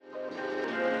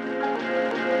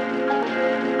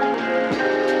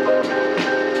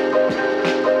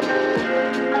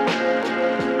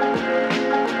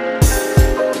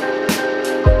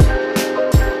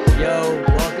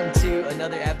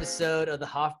episode of the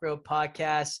Hofbro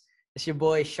podcast. It's your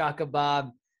boy Shaka Bob.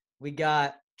 We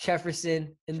got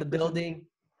Jefferson in the building,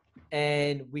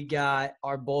 and we got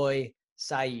our boy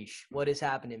Saish. What is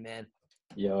happening, man?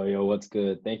 Yo, what's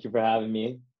good? Thank you for having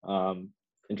me.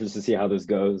 Interested to see how this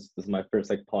goes. This is my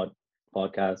first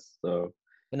podcast, so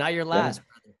But not your last,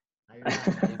 brother. Not your last.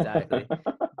 Exactly.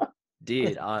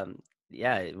 Dude,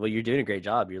 yeah, well, you're doing a great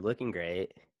job. You're looking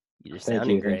great. You're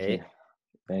sounding great.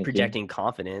 Thank Projecting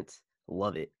confidence.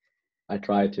 Love it. I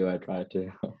try to.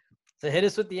 So hit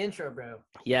us with the intro, bro.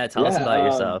 Yeah, tell us about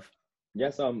yourself.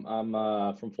 Yes, I'm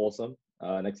from Folsom,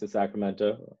 next to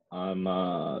Sacramento. I'm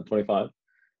 25,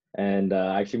 and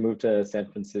I actually moved to San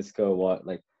Francisco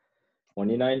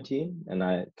 2019, and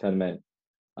I kind of met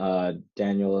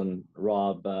Daniel and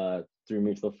Rob through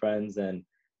mutual friends, and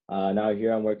now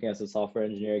here I'm working as a software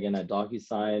engineer again at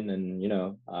DocuSign, and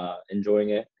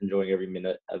enjoying every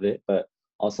minute of it. But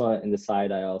also in the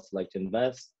side, I also like to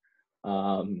invest,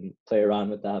 play around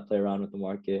with the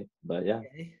market. But yeah.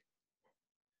 Okay.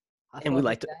 And we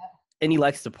like to, and he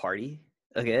likes to party.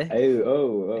 Okay.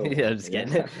 Oh. Yeah, I'm just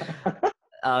kidding.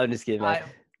 I'm just kidding, man.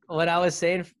 When I was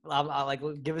saying, I like,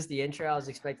 give us the intro. I was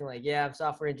expecting I'm a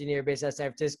software engineer based out of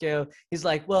San Francisco. He's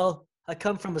like, well, I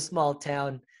come from a small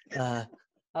town. I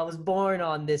was born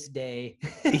on this day.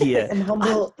 Yeah.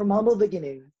 From humble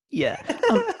beginnings. Yeah.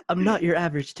 I'm not your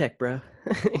average tech, bro.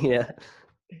 Yeah.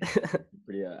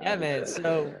 Yeah, man.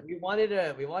 So we wanted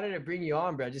to bring you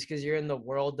on, bro, just because you're in the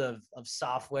world of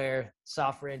software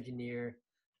engineer.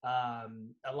 A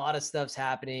lot of stuff's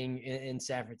happening in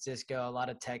San Francisco. A lot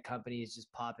of tech companies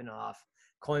just popping off.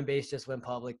 Coinbase just went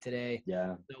public today.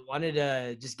 Yeah. So wanted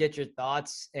to just get your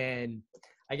thoughts, and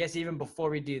I guess even before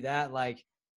we do that,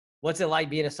 what's it like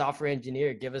being a software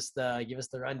engineer? Give us the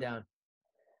rundown.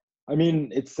 I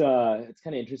mean, it's kind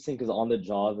of interesting because on the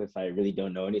job, if I really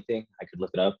don't know anything, I could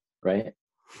look it up, right?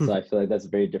 So I feel like that's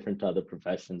very different to other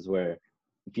professions where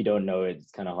if you don't know it,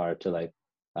 it's kind of hard to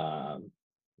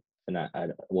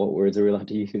what words are we allowed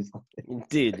to use?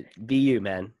 Dude, be you,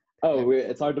 man. Oh,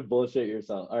 it's hard to bullshit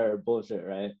yourself or bullshit,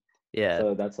 right? Yeah.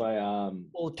 So that's why so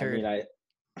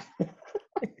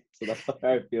that's why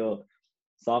I feel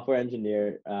software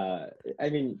engineer. I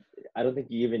don't think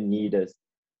you even need that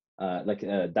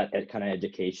kind of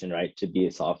education, right, to be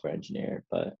a software engineer.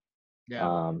 But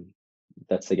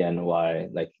that's again why,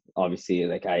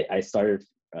 obviously, I started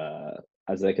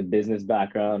as a business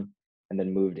background and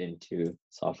then moved into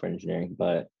software engineering.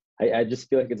 But I just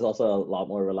feel like it's also a lot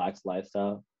more relaxed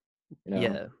lifestyle.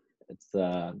 Yeah. It's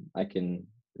I can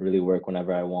really work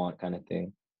whenever I want, kind of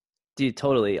thing. Dude,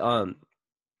 totally.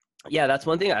 Yeah, that's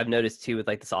one thing I've noticed too with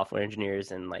the software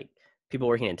engineers and people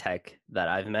working in tech that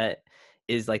I've met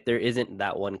is there isn't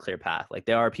that one clear path.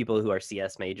 There are people who are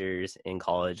CS majors in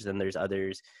college, then there's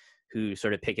others who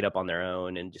sort of pick it up on their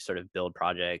own and just sort of build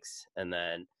projects, and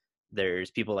then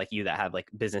there's people like you that have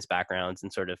business backgrounds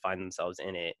and sort of find themselves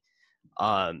in it.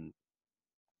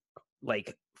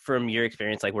 From your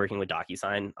experience working with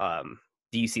DocuSign,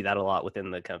 do you see that a lot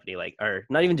within the company, or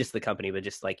not even just the company, but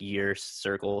just your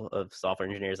circle of software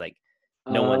engineers?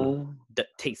 No one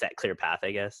takes that clear path,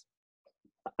 I guess.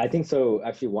 I think so.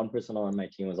 Actually, one person on my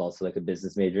team was also a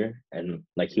business major, and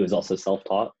he was also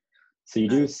self-taught. So you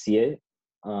do see it,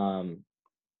 not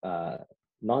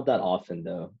that often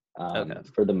though. Okay.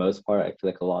 For the most part, I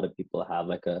feel like a lot of people have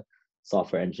a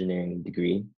software engineering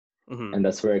degree, and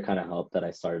that's where it kind of helped that I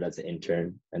started as an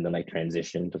intern and then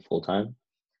transitioned to full time.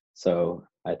 So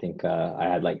I think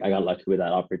I got lucky with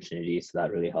that opportunity, so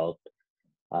that really helped.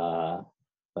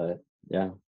 But yeah.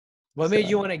 What made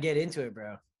you want to get into it,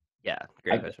 bro? Yeah,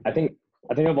 great question. I think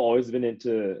I've always been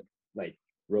into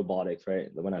robotics, right?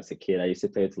 When I was a kid, I used to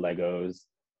play with Legos,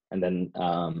 and then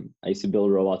I used to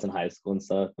build robots in high school and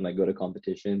stuff, and go to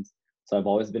competitions. So I've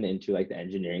always been into the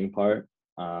engineering part.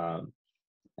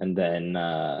 And then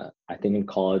I think in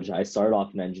college I started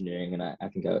off in engineering, and I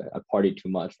think I partied too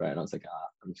much, right? And I was like,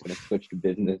 I'm just gonna switch to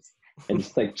business and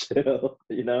just chill,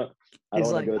 I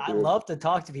love to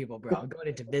talk to people, bro. I'm going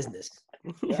into business.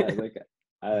 Yeah,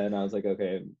 and I was like,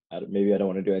 okay, maybe I don't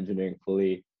want to do engineering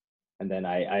fully. And then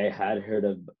I had heard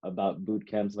about boot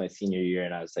camps my senior year,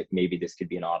 and I was like, maybe this could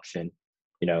be an option,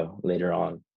 later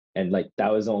on. And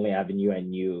that was the only avenue I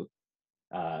knew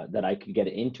that I could get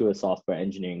into a software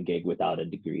engineering gig without a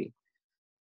degree.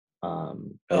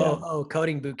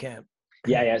 Coding boot camp.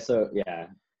 Yeah. So yeah,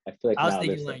 I feel I was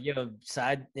thinking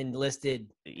side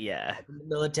enlisted. Yeah.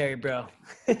 Military, bro.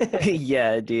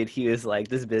 Yeah, dude. He was like,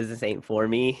 this business ain't for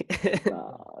me.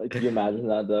 Could you imagine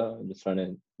that though? I'm just trying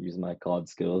to use my college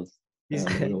skills.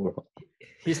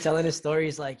 He's telling his story.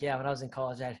 He's like, when I was in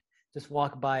college, I'd just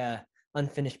walk by a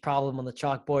unfinished problem on the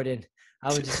chalkboard, and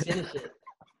I would just finish it.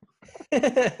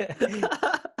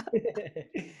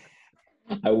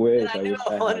 I wish I knew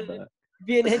I I wanted had to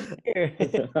be an engineer.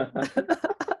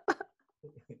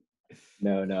 that.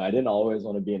 No, I didn't always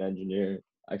want to be an engineer.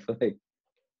 I feel like,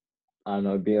 I don't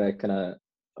know, being like kind of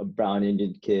a brown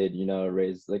Indian kid,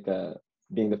 raised like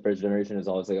being the first generation is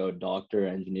always like, oh, doctor,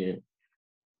 engineer.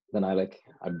 Then I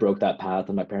broke that path,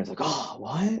 and my parents like, oh,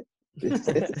 what?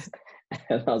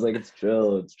 And I was like, it's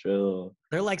chill.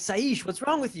 They're like, Saish, what's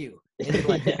wrong with you? And you're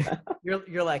like, Yeah.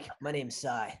 you're like, my name's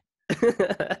Sai.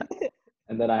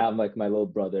 And then I have like my little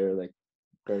brother, like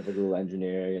perfect little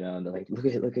engineer, and they're like,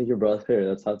 look at your brother.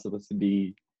 That's how it's supposed to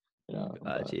be,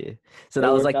 Got you. So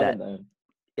that was like that.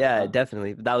 Yeah, Uh,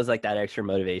 definitely. That was like that extra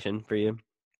motivation for you.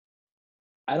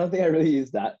 I don't think I really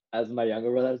used that as my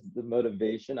younger brother as the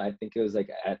motivation. I think it was like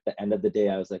at the end of the day,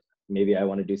 I was like, maybe I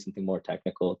want to do something more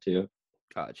technical too.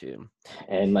 Got you.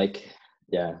 And like,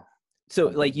 yeah. So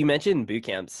like you mentioned boot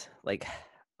camps, like,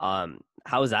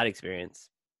 how was that experience?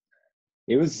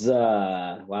 It was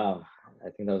wow. I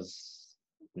think that was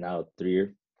now 3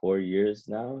 or 4 years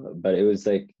now, but it was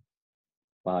like,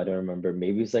 wow, I don't remember.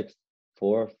 Maybe it's like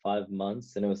 4 or 5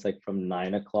 months, and it was like from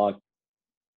 9 o'clock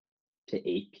to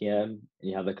 8 p.m. and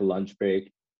you have like a lunch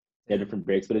break. You have different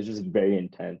breaks, but it's just very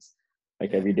intense.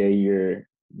 Like every day you're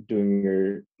doing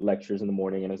your lectures in the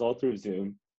morning, and it's all through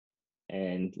Zoom.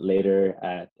 And later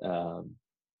at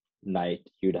night,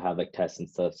 you'd have like tests and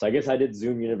stuff. So I guess I did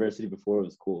Zoom University before it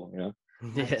was cool. Yeah.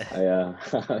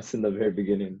 I was in the very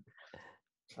beginning.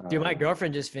 Dude, my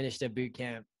girlfriend just finished a boot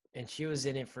camp, and she was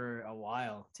in it for a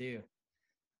while too.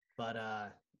 But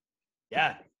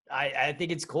yeah, I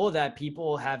think it's cool that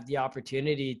people have the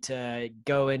opportunity to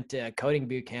go into a coding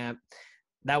boot camp.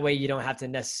 That way you don't have to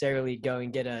necessarily go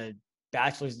and get a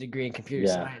bachelor's degree in computer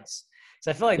science. So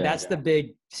I feel like that's the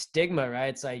big stigma, right?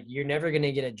 It's like you're never going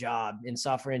to get a job in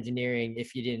software engineering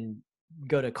if you didn't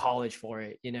go to college for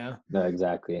it, No,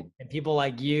 exactly. And people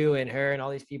like you and her and all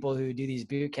these people who do these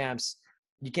boot camps,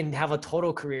 you can have a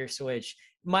total career switch.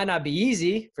 It might not be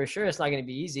easy, for sure. It's not going to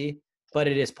be easy, but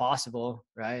it is possible,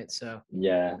 right? So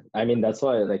yeah, I mean, that's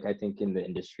why like I think in the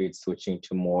industry it's switching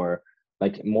to more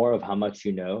of how much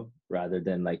you know rather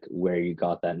than like where you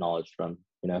got that knowledge from.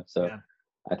 So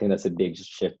I think that's a big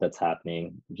shift that's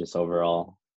happening just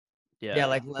overall. Yeah,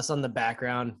 like less on the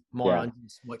background, more on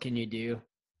just what can you do.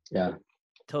 Yeah,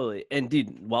 totally. And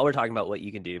dude, while we're talking about what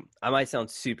you can do, I might sound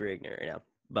super ignorant right now,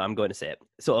 but I'm going to say it.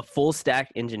 So a full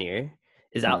stack engineer,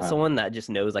 is that someone that just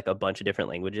knows like a bunch of different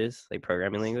languages, like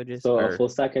programming languages? So a full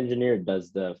stack engineer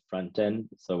does the front end.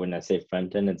 So when I say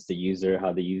front end, it's the user,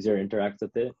 how the user interacts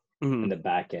with it, and the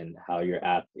back end, how your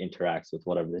app interacts with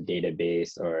whatever the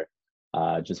database or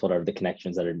just whatever the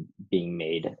connections that are being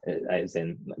made as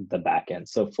in the back end.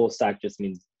 So full stack just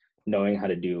means knowing how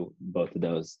to do both of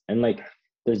those. And like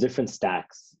there's different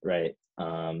stacks, right?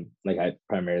 Like I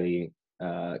primarily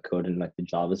code in like the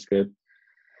JavaScript.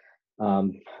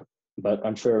 But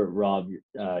I'm sure Rob,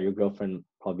 your girlfriend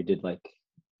probably did like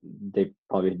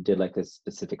a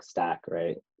specific stack,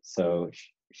 right? So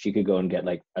she could go and get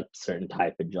like a certain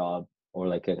type of job or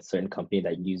like a certain company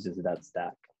that uses that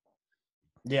stack.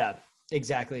 Yeah,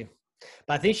 exactly.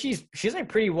 But I think she's like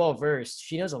pretty well versed.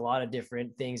 She knows a lot of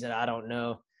different things that I don't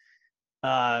know.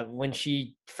 When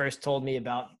she first told me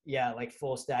about like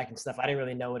full stack and stuff, I didn't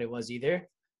really know what it was either.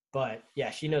 But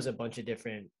yeah, she knows a bunch of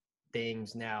different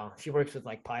things now. She works with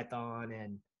like Python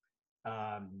and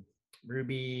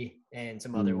Ruby and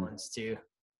some other ones too.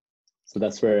 So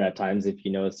that's where at times if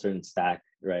you know a certain stack,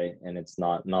 right, and it's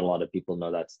not a lot of people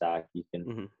know that stack, you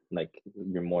can like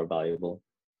you're more valuable.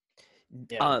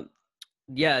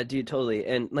 Yeah, dude, totally.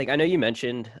 And like I know you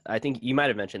mentioned, I think you might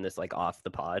have mentioned this like off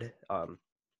the pod,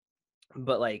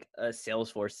 but like a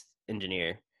Salesforce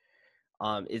engineer,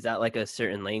 is that like a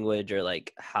certain language or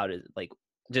like how does like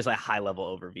just like high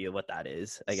level overview of what that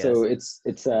is, I guess? So it's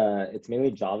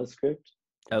mainly JavaScript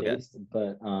based,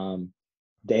 but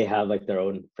they have like their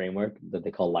own framework that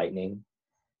they call Lightning,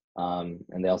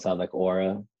 and they also have like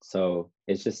Aura. So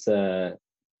it's just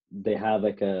they have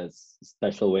like a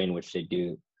special way in which they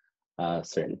do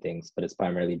certain things, but it's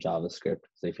primarily JavaScript.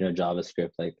 So if you know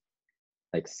JavaScript, like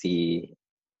CSS,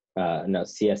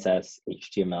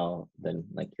 HTML, then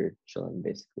like you're chilling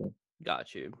basically.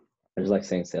 Got you. I just like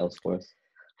saying Salesforce.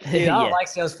 Dude, I don't like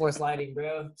Salesforce Lightning,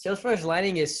 bro. Salesforce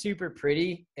Lightning is super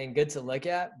pretty and good to look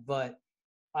at, but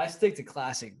I stick to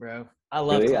Classic, bro. I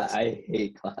love Classic. I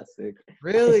hate Classic.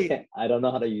 Really? I don't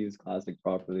know how to use Classic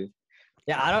properly.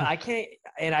 Yeah, I can't,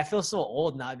 and I feel so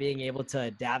old not being able to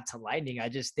adapt to Lightning. I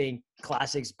just think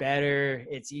Classic's better.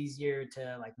 It's easier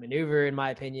to like maneuver, in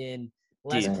my opinion.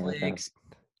 Less clicks.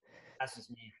 That's just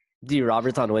me. Dude,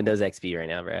 Robert's on Windows XP right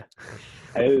now, bro.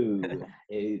 Oh.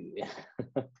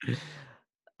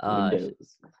 Uh,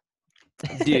 Windows.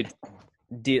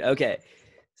 dude, okay.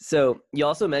 So you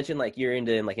also mentioned like you're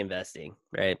into like investing,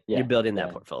 right? Yeah, You're building that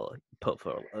yeah.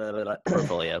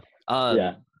 portfolio.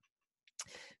 Yeah.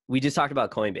 We just talked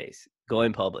about Coinbase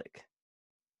going public.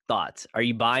 Thoughts? Are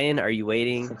you buying? Are you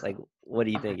waiting? Like, what are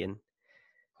you thinking?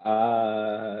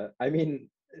 I mean,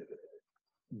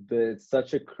 it's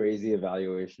such a crazy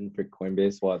evaluation for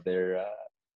Coinbase. What they're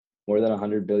more than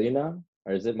 100 billion now,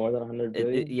 or is it more than 100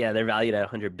 billion? Yeah, they're valued at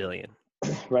 100 billion.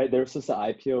 Right, they were supposed to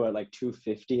IPO at like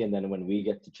 250, and then when we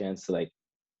get the chance to like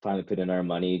finally put in our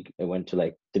money, it went to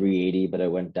like 380, but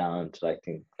it went down to I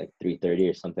think like 330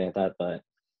 or something like that. But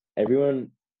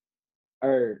everyone,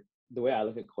 or the way I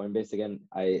look at Coinbase again,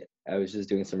 I was just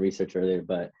doing some research earlier,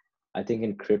 but I think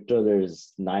in crypto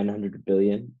there's 900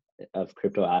 billion of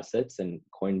crypto assets, and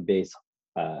Coinbase,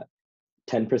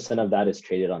 10% of that is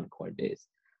traded on Coinbase.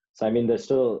 So I mean, there's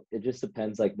still, it just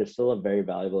depends. Like, there's still a very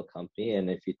valuable company, and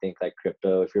if you think like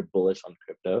crypto, if you're bullish on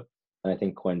crypto, then I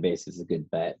think Coinbase is a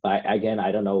good bet. But again,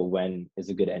 I don't know when is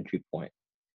a good entry point.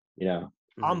 You know,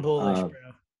 I'm bullish, Um, bro.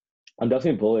 I'm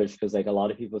definitely bullish because like a lot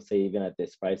of people say even at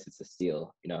this price, it's a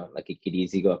steal. You know, like it could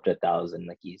easily go up to 1,000,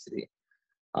 like easily.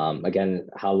 Again,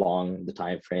 how long the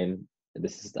time frame?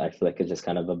 This is, I feel like it's just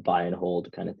kind of a buy and hold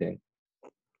kind of thing.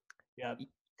 Yeah.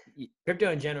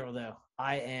 Crypto in general, though,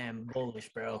 I am bullish,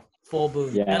 bro. Full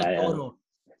boom. Yeah.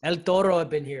 El Toro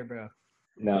up in here, bro.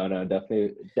 No,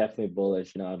 definitely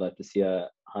bullish. You know, I'd like to see a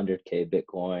 100K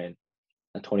Bitcoin,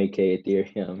 a 20K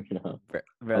Ethereum. You know, Bro,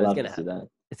 I'd it's love gonna to see that.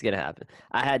 It's gonna happen.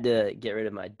 I had to get rid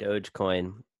of my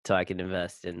Dogecoin so I can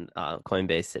invest in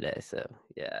Coinbase today. So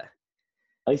yeah.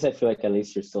 At least I feel like at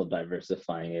least you're still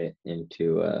diversifying it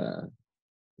into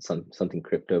something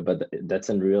crypto, but that's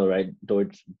unreal, right?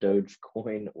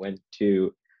 Dogecoin went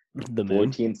to The moon.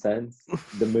 14 cents.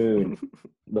 The moon.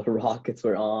 The rockets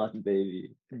were on,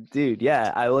 baby. Dude,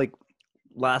 yeah. I like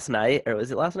last night, or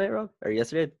was it last night, Rob? Or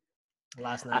yesterday?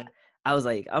 Last night. I was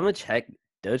like, I'm gonna check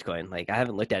Dogecoin. Like, I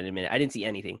haven't looked at it in a minute. I didn't see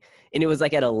anything. And it was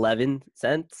like at 11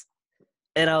 cents.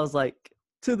 And I was like,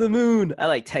 to the moon. I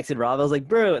like texted Rob. I was like,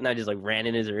 bro. And I just like ran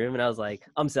in his room and I was like,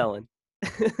 I'm selling.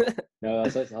 No,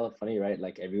 that's what's hella funny, right?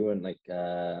 Like everyone, like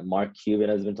Mark Cuban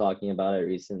has been talking about it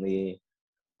recently.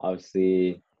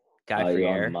 Obviously, Guy Elon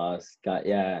Friere. Musk got,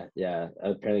 yeah.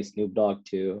 Apparently Snoop Dogg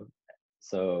too.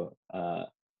 So I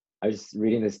was just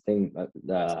reading this thing.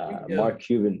 Mark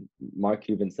Cuban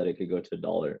said it could go to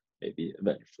 $1 maybe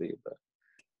eventually,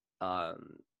 but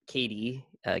KD,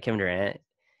 Kevin Durant,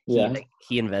 yeah,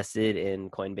 he invested in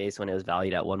Coinbase when it was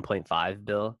valued at 1.5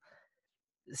 bill.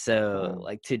 So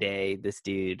like today, this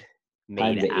dude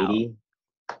times 80,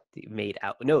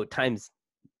 no, times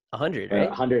 100, right?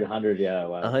 100, yeah,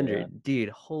 wow, 100, yeah. dude.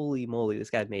 Holy moly,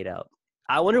 this guy made out.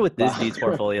 I wonder what this dude's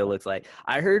portfolio looks like.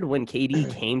 I heard when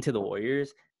KD came to the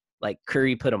Warriors, like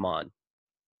Curry put him on.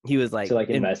 He was like to like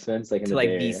investments, like in to the like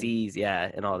Bay Area. VCs,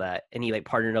 yeah, and all that. And he like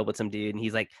partnered up with some dude, and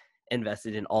he's like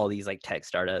invested in all these like tech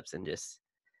startups and just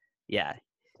yeah.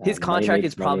 His Money contract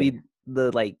is makes money. probably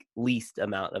the like least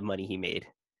amount of money he made.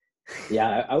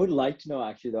 Yeah, I would like to know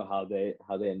actually though how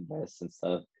they invest and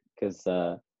stuff, because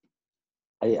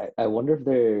I wonder if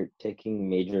they're taking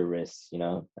major risks, you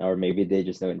know, or maybe they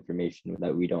just know information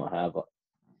that we don't have.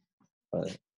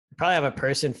 But Probably have a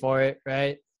person for it,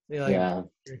 right? yeah,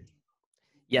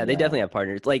 Yeah, they yeah. definitely have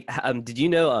partners. Like, did you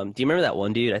know? Do you remember that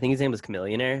one dude? I think his name was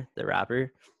Chamillionaire, the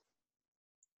rapper.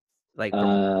 Like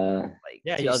from like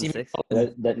Yeah, you see me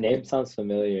 2006. That name sounds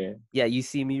familiar. Yeah, you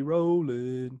see me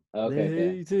rolling.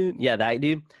 Okay. Yeah, that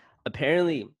dude.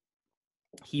 Apparently,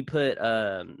 he put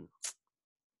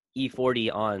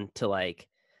E40 on to like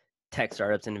tech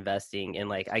startups and investing, and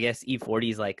like I guess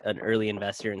E40 is like an early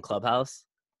investor in Clubhouse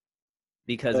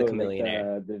because of Oh, like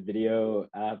Chamillionaire. the video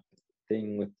app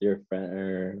thing with your friend,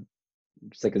 or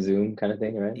just like a Zoom kind of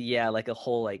thing, right? Yeah, like a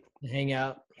whole like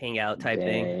hangout type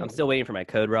thing. I'm Dang. still waiting for my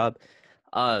code, Rob.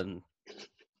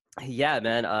 Yeah,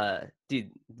 man.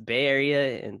 Dude, Bay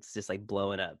Area, and it's just like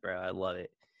blowing up, bro. I love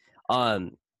it.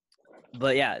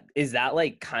 But yeah, is that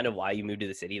like kind of why you moved to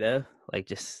the city though? Like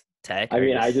just tech? I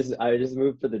mean, I just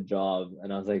moved for the job,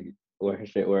 and I was like,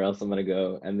 where else I'm gonna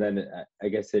go? And then I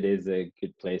guess it is a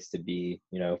good place to be,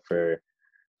 you know, for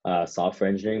software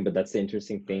engineering. But that's the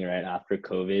interesting thing, right? After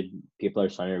COVID, people are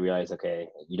starting to realize, okay,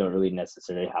 you don't really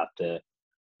necessarily have to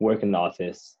work in the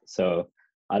office. So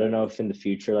I don't know if in the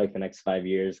future, like the next 5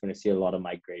 years, we're gonna see a lot of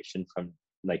migration from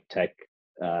like tech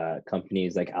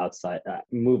companies, like outside,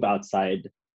 move outside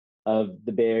of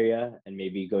the Bay Area and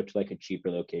maybe go to like a cheaper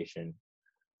location.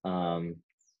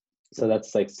 So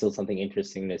that's like still something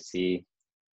interesting to see.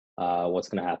 what's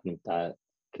gonna happen with that.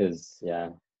 Cause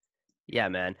Yeah,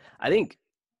 man. I think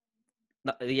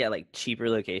like cheaper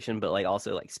location, but like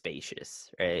also like spacious,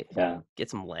 right? yeah. Get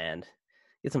some land,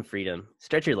 get some freedom,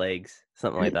 stretch your legs,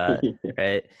 something like that,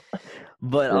 right?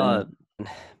 But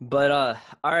all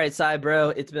right, Sai, bro,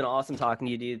 it's been awesome talking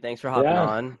to you, dude. Thanks for hopping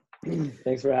on.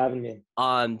 Thanks for having me.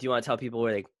 Do you want to tell people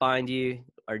where they can find you,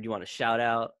 or do you want to shout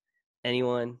out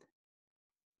anyone?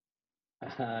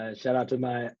 Shout out to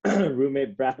my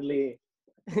roommate Bradley.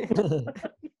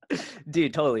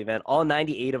 Dude, totally, man. All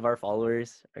 98 of our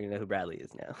followers are gonna know who Bradley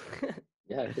is now.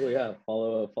 Yeah, cool. Yeah,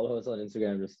 follow us on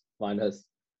Instagram. Just find us.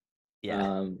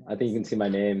 Yeah. I think you can see my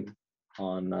name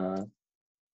on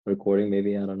recording.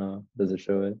 Maybe, I don't know. Does it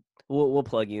show it? We'll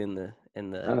plug you in the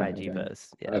IG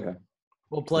post. Yeah. Okay.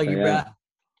 We'll plug you, Brad.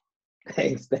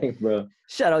 Thanks, bro.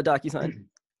 Shout out DocuSign.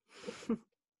 All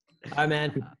right,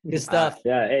 man. Good stuff.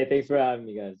 Yeah. Hey, thanks for having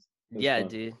me, guys. Yeah, fun.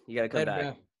 dude. You gotta come Later, back.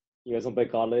 bro. You guys want to play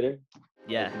COD later?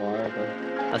 Yeah. Tomorrow.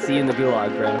 Okay. I'll see you in the gulag,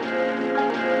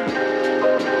 bro.